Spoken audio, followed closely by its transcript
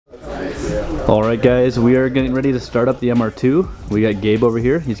Alright guys, we are getting ready to start up the MR2. We got Gabe over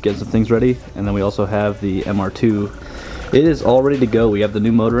here, he's getting some things ready, and then we also have the MR2. It is all ready to go. We have the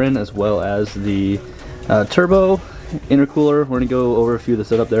new motor in as well as the turbo, intercooler. We're going to go over a few of the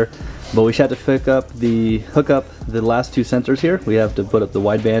setup there, but we should have to hook up the last two sensors here. We have to put up the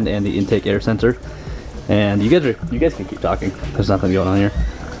wideband and the intake air sensor. And you guys can keep talking. There's nothing going on here.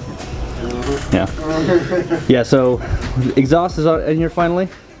 Yeah. Yeah, so exhaust is in here finally.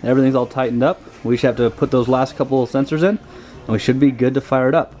 Everything's all tightened up. We should have to put those last couple of sensors in, and we should be good to fire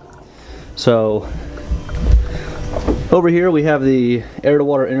it up. So over here we have the air to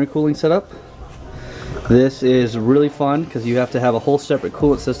water intercooling setup. This is really fun because you have to have a whole separate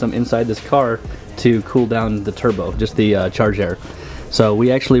coolant system inside this car to cool down the turbo, just the charge air. So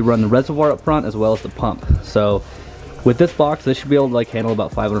we actually run the reservoir up front as well as the pump. So with this box, this should be able to handle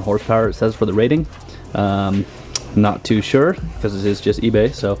about 500 horsepower, it says for the rating. Not too sure because it is just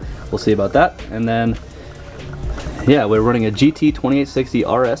eBay, so we'll see about that. And then yeah, we're running a GT 2860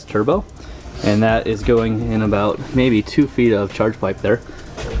 RS turbo, and that is going in about maybe 2 feet of charge pipe there.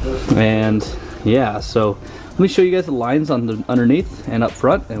 And yeah, so let me show you guys the lines on the underneath and up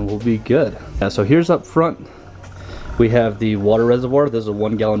front, and we'll be good. Yeah, so here's up front. We have the water reservoir. This is a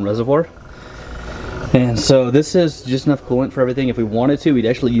 1 gallon reservoir. And so this is just enough coolant for everything. If we wanted to, we'd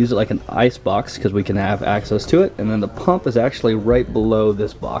actually use it like an ice box because we can have access to it. And then the pump is actually right below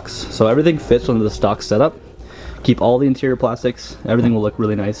this box. So everything fits under the stock setup. Keep all the interior plastics. Everything will look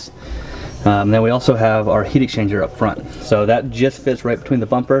really nice. Then we also have our heat exchanger up front. So that just fits right between the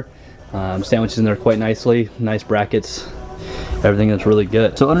bumper. Sandwiches in there quite nicely. Nice brackets. Everything is really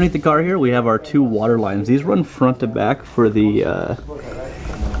good. So underneath the car here, we have our 2 water lines. These run front to back for the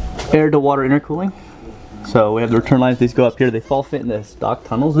air to water intercooling. So we have the return lines. These go up here. They fall fit in the stock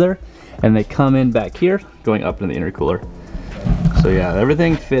tunnels there, and they come in back here, going up into the intercooler. So yeah,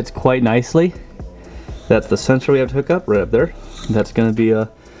 everything fits quite nicely. That's the sensor we have to hook up right up there. That's going to be a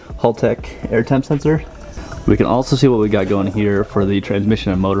Haltech air temp sensor. We can also see what we got going here for the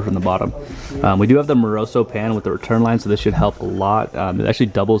transmission and motor from the bottom. We do have the Moroso pan with the return line, so this should help a lot. It actually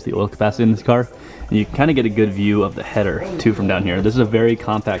doubles the oil capacity in this car, and you kind of get a good view of the header too from down here. This is a very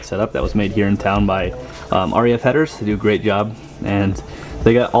compact setup that was made here in town by REF Headers. They do a great job, and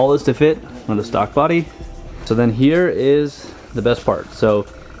they got all this to fit on the stock body. So then here is the best part. So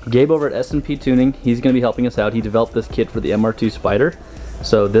Gabe over at S&P Tuning, he's going to be helping us out. He developed this kit for the Mr2 Spyder.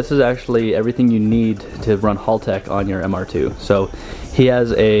 So this is actually everything you need to run Haltech on your MR2. So he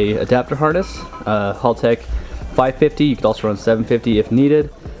has a adapter harness, Haltech 550. You could also run 750 if needed.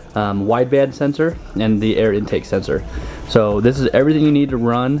 Wideband sensor and the air intake sensor. So this is everything you need to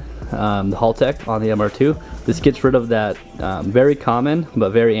run the Haltech on the MR2. This gets rid of that very common but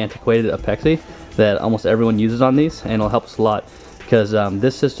very antiquated epoxy that almost everyone uses on these, and it'll help us a lot because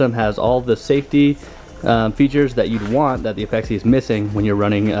this system has all the safety features that you'd want that the epoxy is missing when you're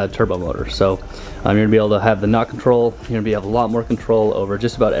running a turbo motor. So you're going to be able to have the knock control. You're going to have a lot more control over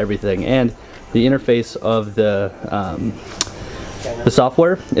just about everything, and the interface of the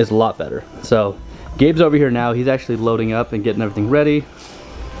software is a lot better. So Gabe's over here now. He's actually loading up and getting everything ready.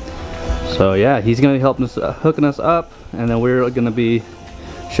 So yeah, he's going to be helping us hooking us up, and then we're going to be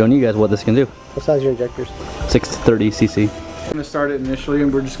showing you guys what this can do. What size are your injectors? 630 cc. I'm going to start it initially,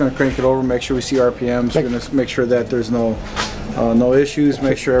 and we're just going to crank it over, make sure we see RPMs. We're going to make sure that there's no issues,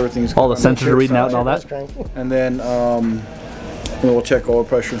 make sure everything's all the sensors are reading out and all that. And then we'll check oil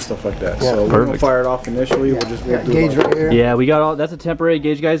pressure and stuff like that. Yeah. So we're going to fire it off initially. We'll just do gauge right here. Yeah, we got all. That's a temporary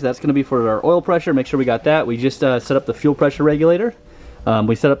gauge, guys. That's going to be for our oil pressure. Make sure we got that. We just set up the fuel pressure regulator.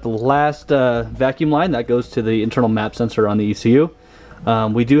 We set up the last vacuum line that goes to the internal map sensor on the ECU.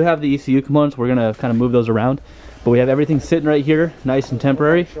 We do have the ECU components. We're going to kind of move those around. But we have everything sitting right here, nice and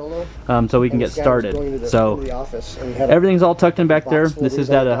temporary, so we can get started. So everything's all tucked in back there. This is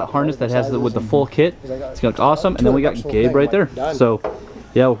that harness that has with the full kit. It's going to look awesome. And then we got Gabe right there. So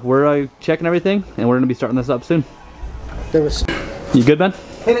yeah, we're checking everything, and we're going to be starting this up soon. You good, Ben?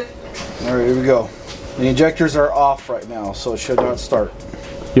 Hit it. All right, here we go. The injectors are off right now, so it should not start.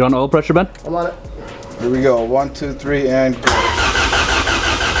 You on oil pressure, Ben? I'm on it. Here we go. 1, 2, 3, and go.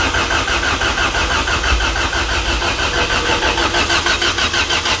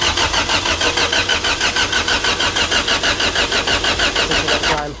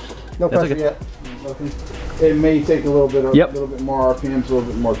 No pressure yet. It may take a little bit, little bit more RPMs, a little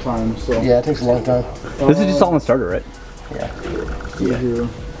bit more time. So yeah, it takes a long time. This is just all in starter, right? Yeah. Yeah. You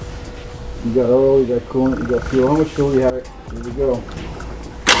got oil, you got coolant, you got fuel. How much fuel do you have? Here we go.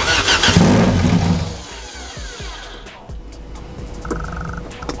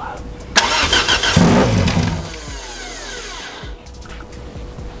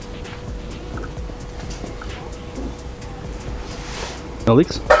 No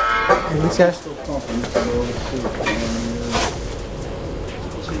leaks? These guys?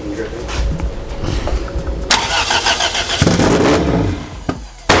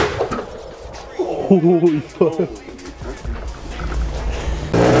 Holy fuck.